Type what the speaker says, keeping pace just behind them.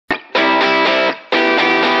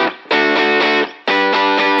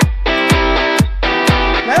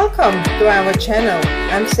Welcome to our channel.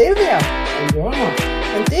 I'm Sylvia.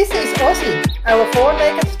 And this is Ozzy, our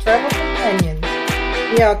four-legged travel companion.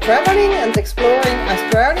 We are traveling and exploring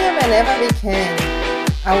Australia whenever we can.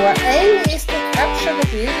 Our aim is to capture the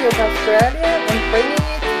beauty of Australia and bringing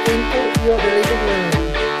it into your living room.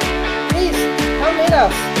 Please come with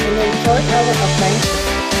us and enjoy our adventure.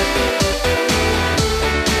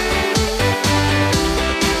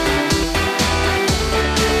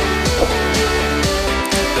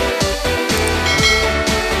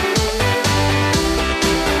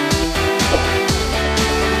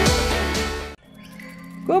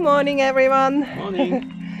 Good morning, everyone.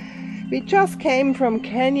 Morning. We just came from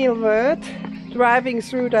Kenilworth, driving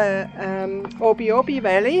through the Obi Obi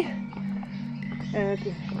Valley.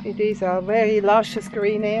 It is a very luscious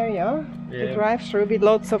green area to drive through with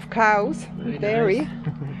lots of cows and dairy.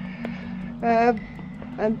 Nice.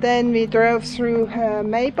 And then we drove through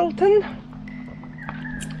Mapleton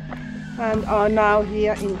and are now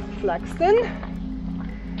here in Flaxton.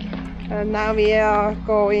 And now we are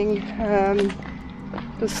going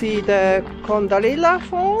to see the Kondalilla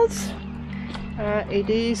Falls. It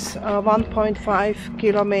is a 1.5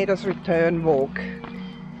 kilometers return walk.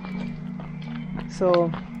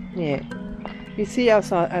 So yeah, we see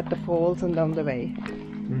us at the falls and on the way.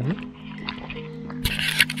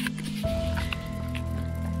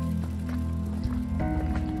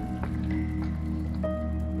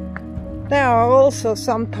 There are also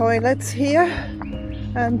some toilets here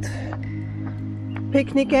and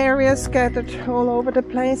picnic areas scattered all over the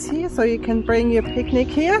place here, so you can bring your picnic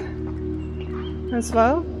here as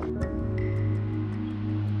well.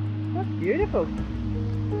 That's beautiful.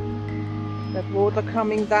 That water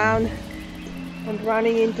coming down and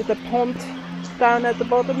running into the pond down at the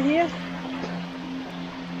bottom here.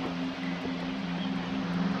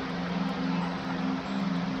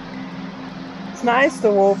 It's nice to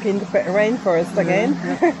walk in the rainforest again.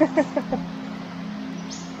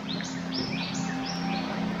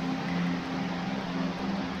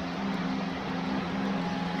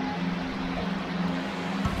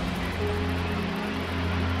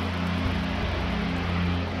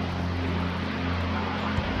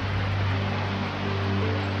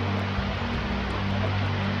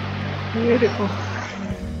 Beautiful.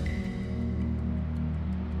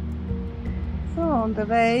 So on the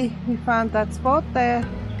way we found that spot there.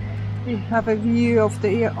 We have a view of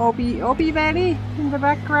the Obi Obi Valley in the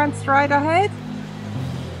background straight ahead.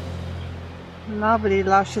 Lovely,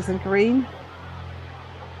 luscious and green.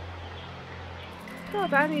 So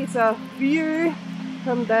that is a view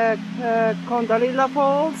from the Kondalilla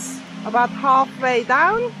Falls, about halfway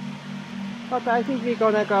down. But I think we're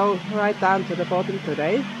gonna go right down to the bottom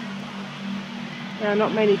today. There are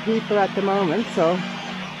not many people at the moment, so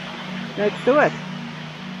let's do it.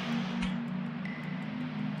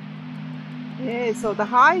 Yeah, so the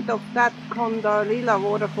height of that Kondalilla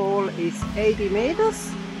waterfall is 80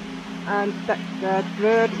 meters, and that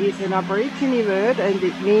word is an Aborigine word and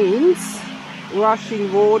it means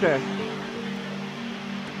rushing water.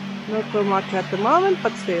 Not so much at the moment,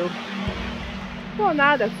 but still. So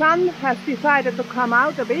now the sun has decided to come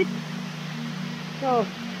out a bit, so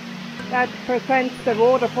that presents the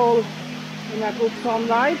waterfall in a good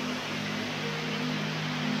sunlight.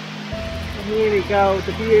 And here we go,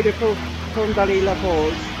 the beautiful Kondalilla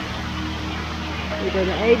Falls with an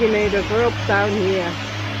 80 meter drop down here.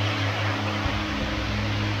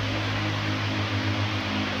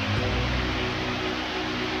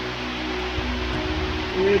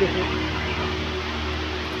 Beautiful.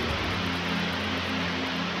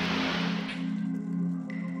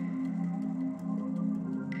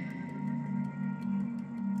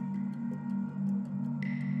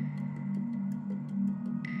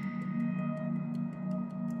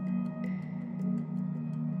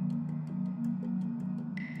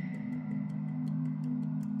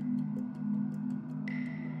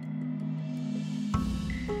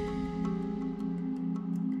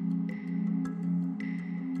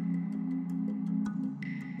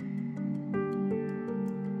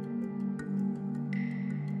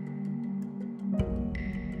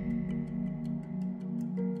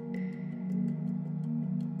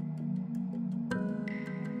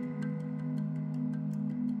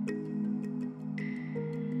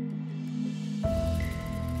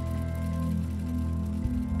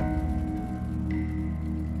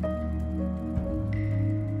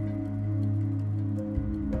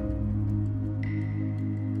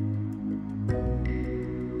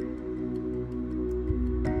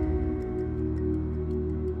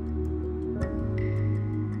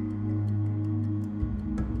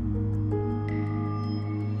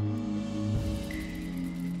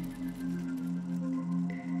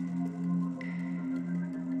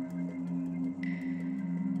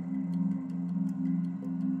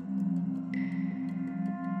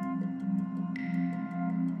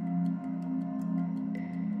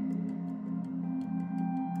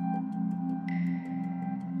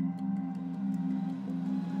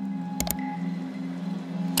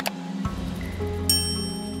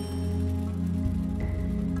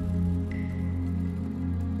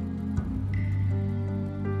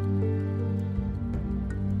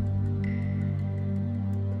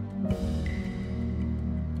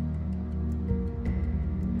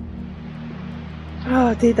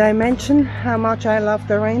 Oh, did I mention how much I love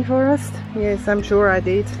the rainforest? Yes, I'm sure I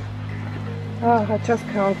did. Oh, I just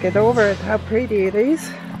can't get over it, how pretty it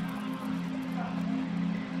is.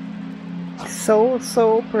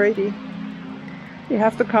 So pretty. You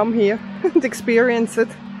have to come here and experience it.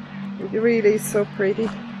 It really is so pretty.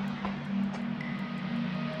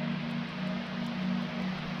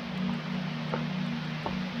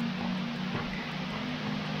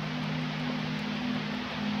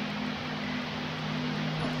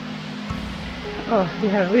 Oh, you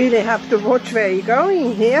really have to watch where you're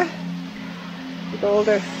going here. With all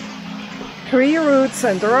the tree roots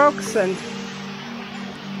and rocks and...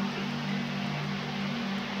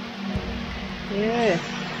 yeah.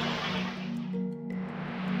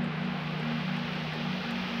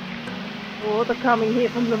 Water coming here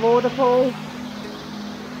from the waterfall.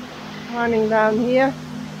 Running down here.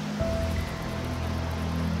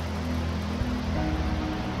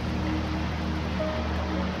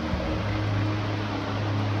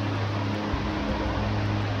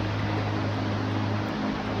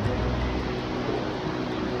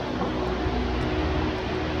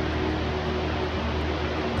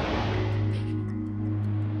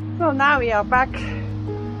 So now we are back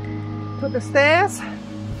to the stairs.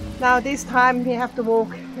 Now this time we have to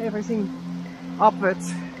walk everything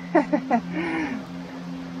upwards.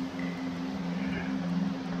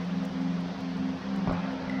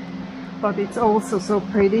 But it's also so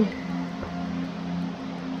pretty.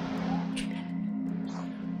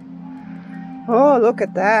 Oh, look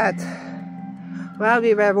at that. While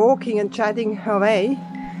we were walking and chatting away,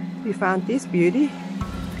 we found this beauty.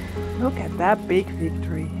 Look at that big fig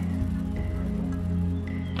tree.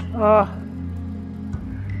 Oh,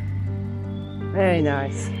 very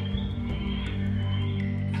nice.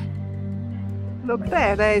 Look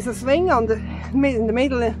there is a swing on in the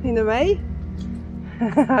middle in the way.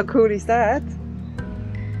 How cool is that?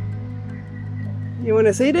 You want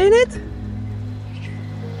to sit in it?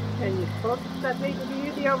 Can you spot that little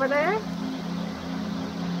beauty over there?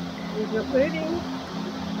 With your footing.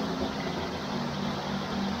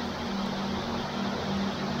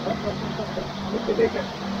 Look at it.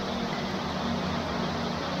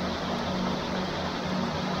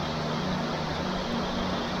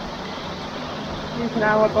 It's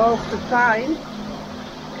now above the sign.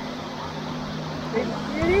 Big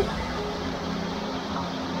beauty.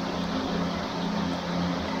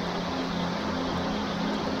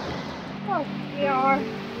 Oh, we are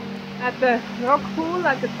at the rock pool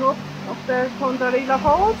at the top of the Kondalilla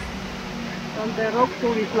Falls. And the rock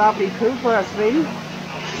pool is lovely too for a swim.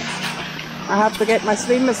 I have to get my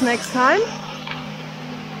swimmers next time.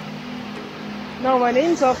 No one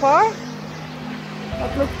in so far.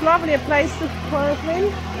 It looks lovely, a place for a swim,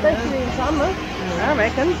 especially in summer, I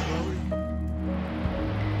reckon.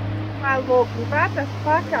 While walking back,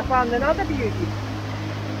 I found another beauty.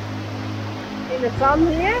 In the sun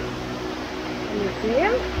here, can you see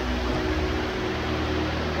him?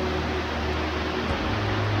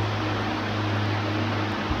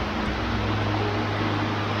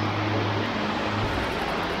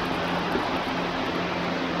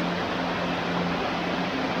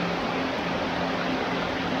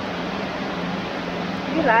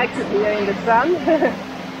 He likes it here in the sun.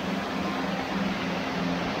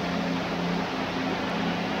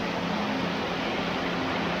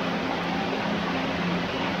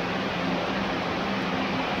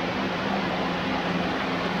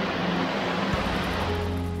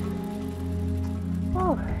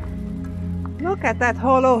 Oh, look at that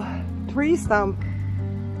hollow tree stump.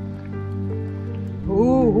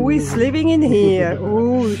 Ooh, who is living in here?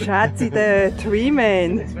 Ooh, Schatzi, the tree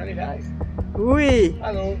man. It's very nice. Ui,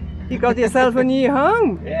 Hello. you got yourself a new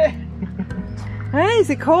home. Yeah. Hey, is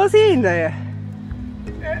it cozy in there?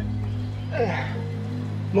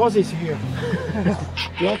 Moses here.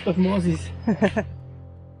 Lot of Moses.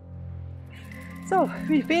 So,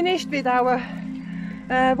 we finished with our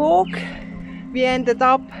walk. We ended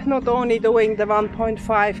up not only doing the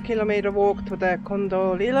 1.5 kilometer walk to the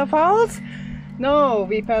Kondalilla Falls. No,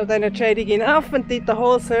 we felt energetic enough and did the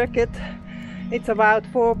whole circuit. It's about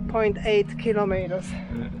 4.8 kilometers.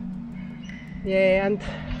 Yeah, and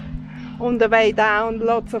on the way down,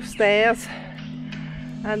 lots of stairs.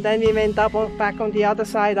 And then we went up back on the other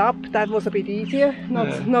side up. That was a bit easier,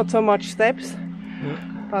 not so much steps.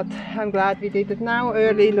 But I'm glad we did it now,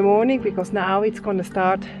 early in the morning, because now it's going to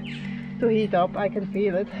start to heat up. I can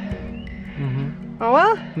feel it. Oh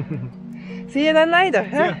well, see you then later.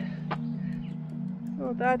 Huh? Yeah.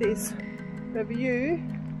 So that is the view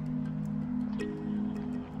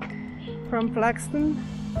from Flaxton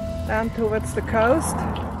down towards the coast.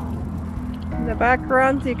 In the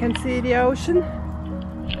background you can see the ocean.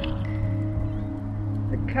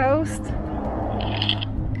 the coast.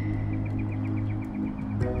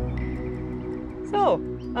 So,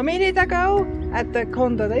 a minute ago at the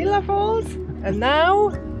Kondalilla Falls, and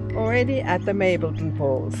now already at the Mapleton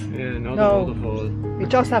Falls. Yeah, another waterfall. We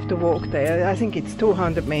just have to walk there. I think it's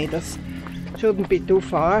 200 meters. Shouldn't be too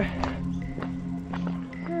far.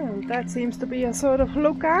 And that seems to be a sort of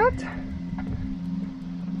lookout.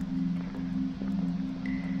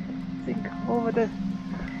 I think over the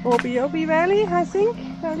Obi Obi Valley, I think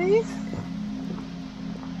that is.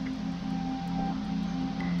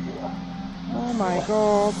 Oh my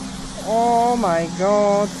god. Oh my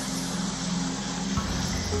god.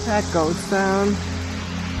 That goes down.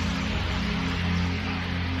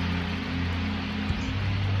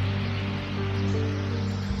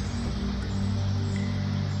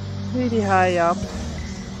 Really high up.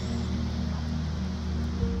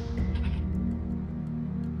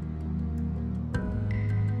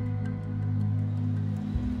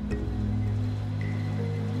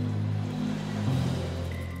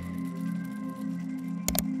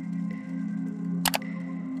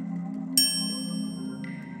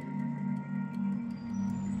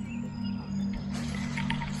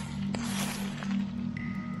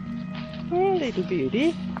 Oh, little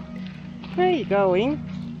beauty. Where are you going?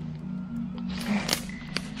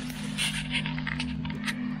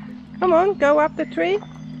 Come on, go up the tree.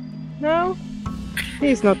 No,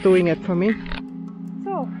 he's not doing it for me.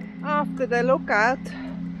 So, after the lookout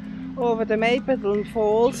over the Mapleton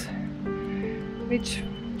Falls, which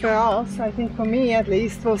for us, I think for me at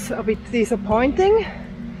least, was a bit disappointing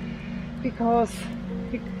because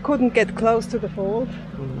we couldn't get close to the falls,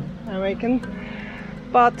 I reckon.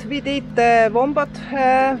 But we did the Wombat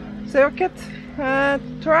circuit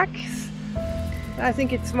tracks. I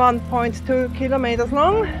think it's 1.2 kilometers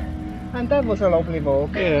long. And that was a lovely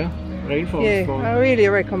walk. Yeah, very fun. Yeah, I really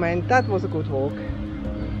recommend. That was a good walk.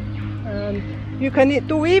 And you can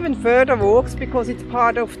do even further walks because it's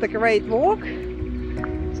part of the Great Walk.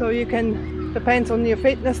 So you can, depends on your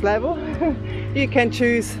fitness level, you can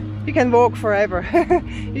choose, you can walk forever.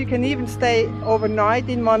 You can even stay overnight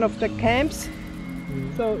in one of the camps.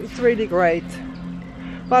 So it's really great.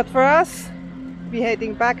 But for us, we're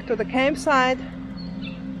heading back to the campsite.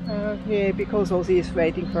 Yeah, because Ozzy is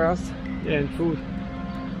waiting for us. Yeah, and food.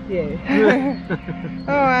 Yeah.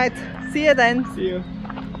 Alright, see you then. See you.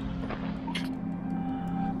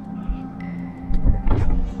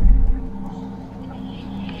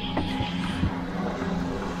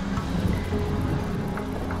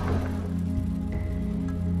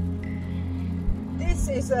 This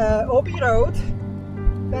is Obi Road.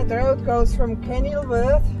 That road goes from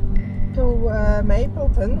Kenilworth to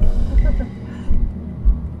Mapleton.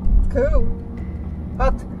 Cool.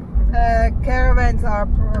 But caravans are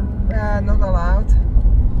not allowed.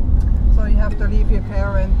 So you have to leave your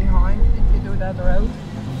caravan behind if you do that road.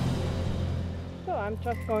 So I'm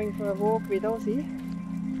just going for a walk with Ozzy.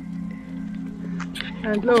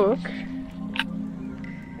 And look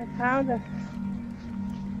at how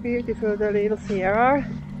beautiful the little here are.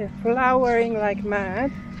 They're flowering like mad.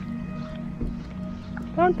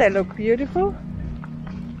 Don't they look beautiful?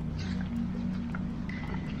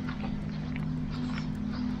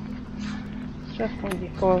 Just going to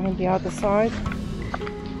go on the other side.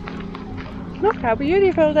 Look how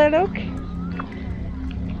beautiful they look.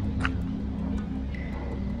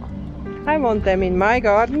 I want them in my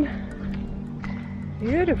garden.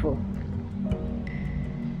 Beautiful.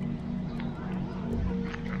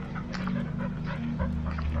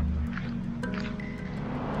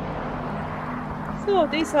 So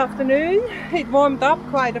this afternoon it warmed up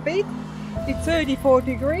quite a bit. It's 34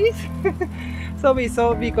 degrees. So we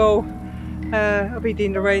thought we go a bit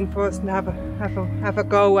in the rainforest and have a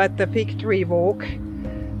go at the fig tree walk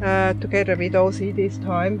together with Ozzy this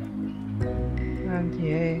time. And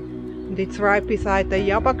yeah, and it's right beside the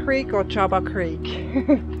Yabba Creek or Jabba Creek.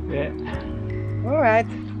 Yeah. All right.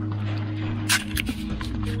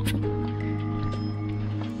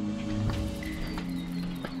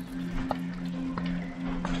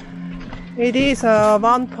 It is a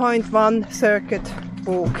 1.1 circuit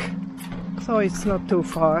walk, so it's not too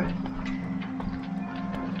far.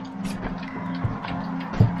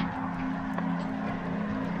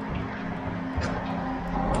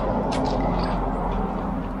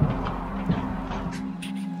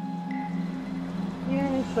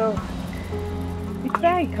 Yeah, so it's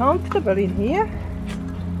very comfortable in here.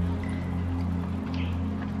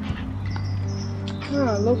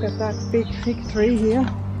 Oh, look at that big fig tree here.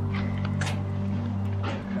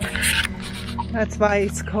 That's why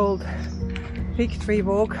it's called Fig Tree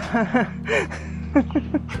Walk.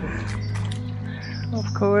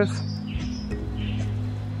 Of course.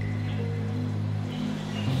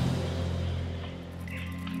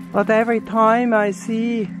 But every time I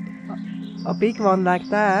see a big one like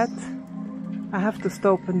that, I have to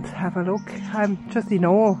stop and have a look. I'm just in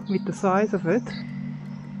awe with the size of it.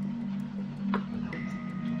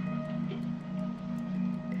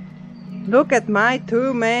 Look at my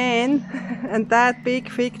two men and that big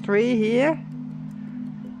fig tree here.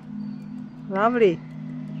 Lovely.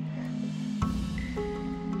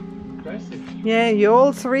 Impressive. Yeah, you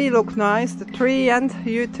all three look nice, the tree and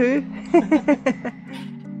you too.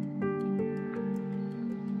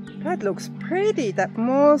 That looks pretty, that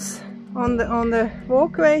moss on the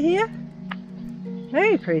walkway here.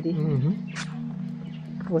 Very pretty.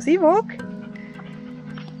 Was he walk?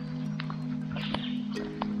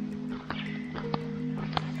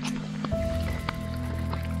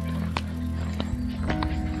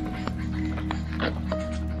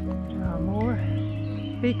 More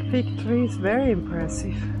big trees, very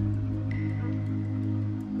impressive.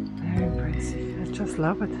 Very impressive. I just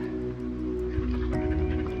love it.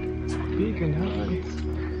 Big and hard.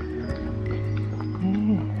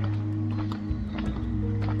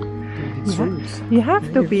 You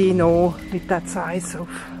have to be in awe with that size of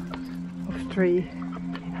tree.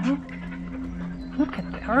 You know? Look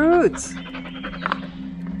at the roots.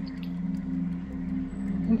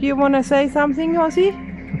 Do you want to say something, Ozzy?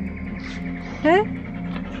 Huh?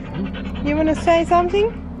 You want to say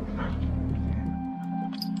something?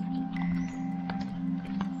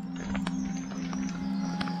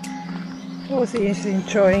 Ozzy is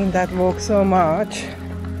enjoying that walk so much.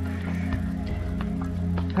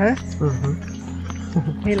 Huh?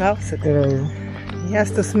 He loves it. He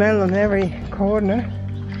has to smell on every corner.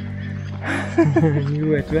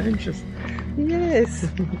 New adventures. Yes.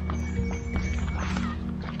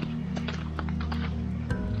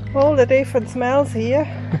 All the different smells here.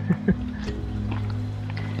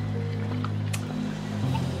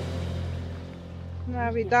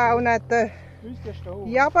 Now we're down at the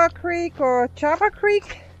Yabba Creek or Jabba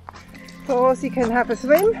Creek, so Ozzy can have a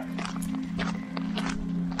swim.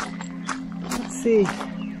 Let's see.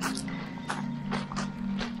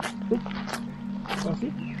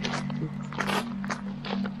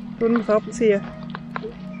 Thumbs up here.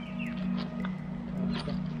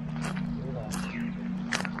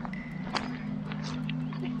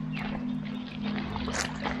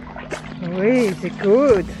 Oh, is it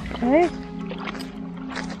good? Hey?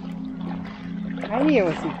 Hi,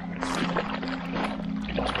 Ozzy.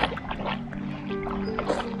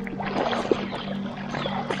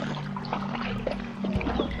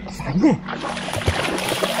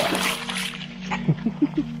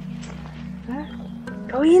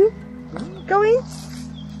 Go in. Go in.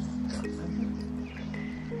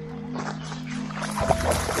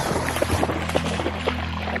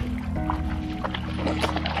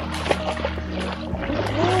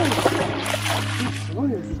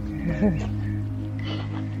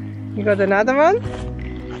 You got another one?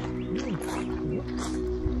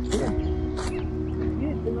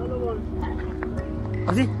 Yes, another one.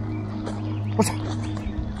 Ozzy? What's that?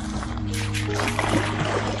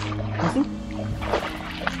 Ozzy?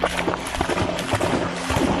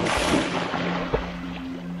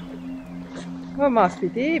 Oh, must be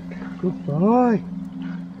deep. Good boy.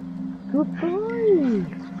 Good boy.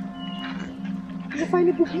 You're a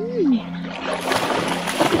fine boogie.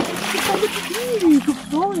 Good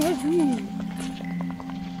boy, Ozzy.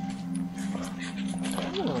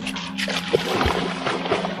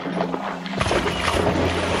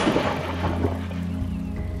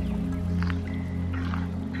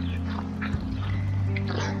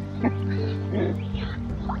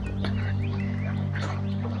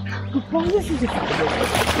 Good boy, this is a good boy.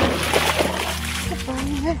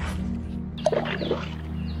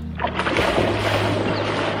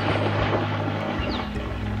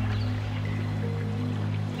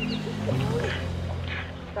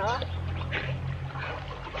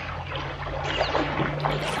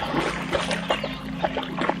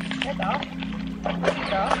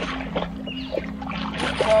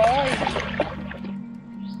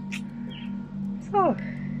 So,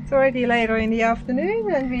 it's already later in the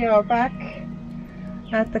afternoon and we are back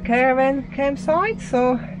at the caravan campsite.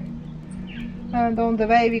 So, and on the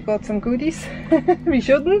way we got some goodies. We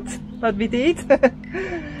shouldn't, but we did.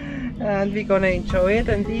 And we're gonna enjoy it.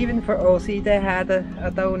 And even for Ozzy they had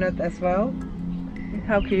a donut as well.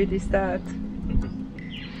 How cute is that?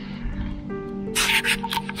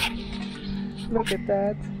 Look at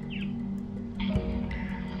that.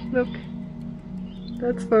 Look.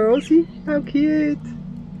 That's for Ozzy. How cute.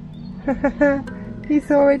 He's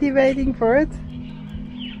already waiting for it.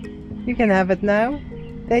 You can have it now.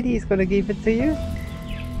 Daddy is gonna give it to you.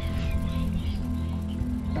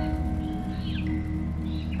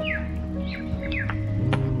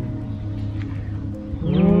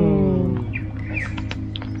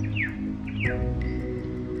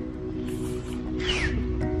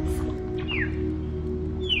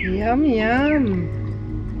 Yum, yum.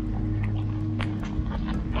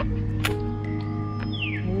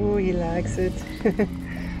 Oh, he likes it.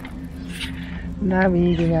 Now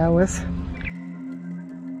eating ours.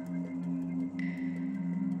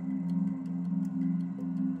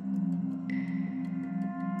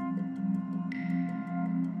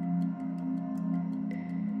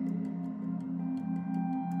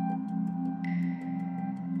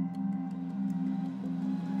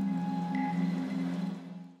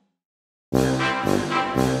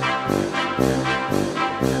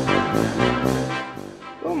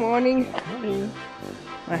 Good morning. Morning.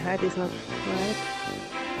 My hat is not right.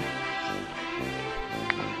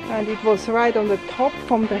 And it was right on the top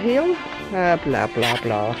from the hill. Blah blah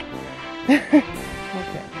blah. Okay.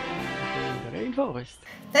 In the rainforest.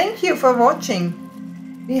 Thank you for watching.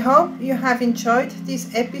 We hope you have enjoyed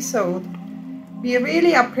this episode. We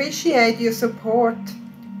really appreciate your support.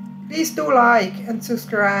 Please do like and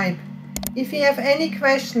subscribe. If you have any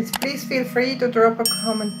questions, please feel free to drop a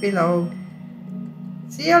comment below.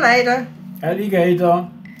 See you later. Alligator.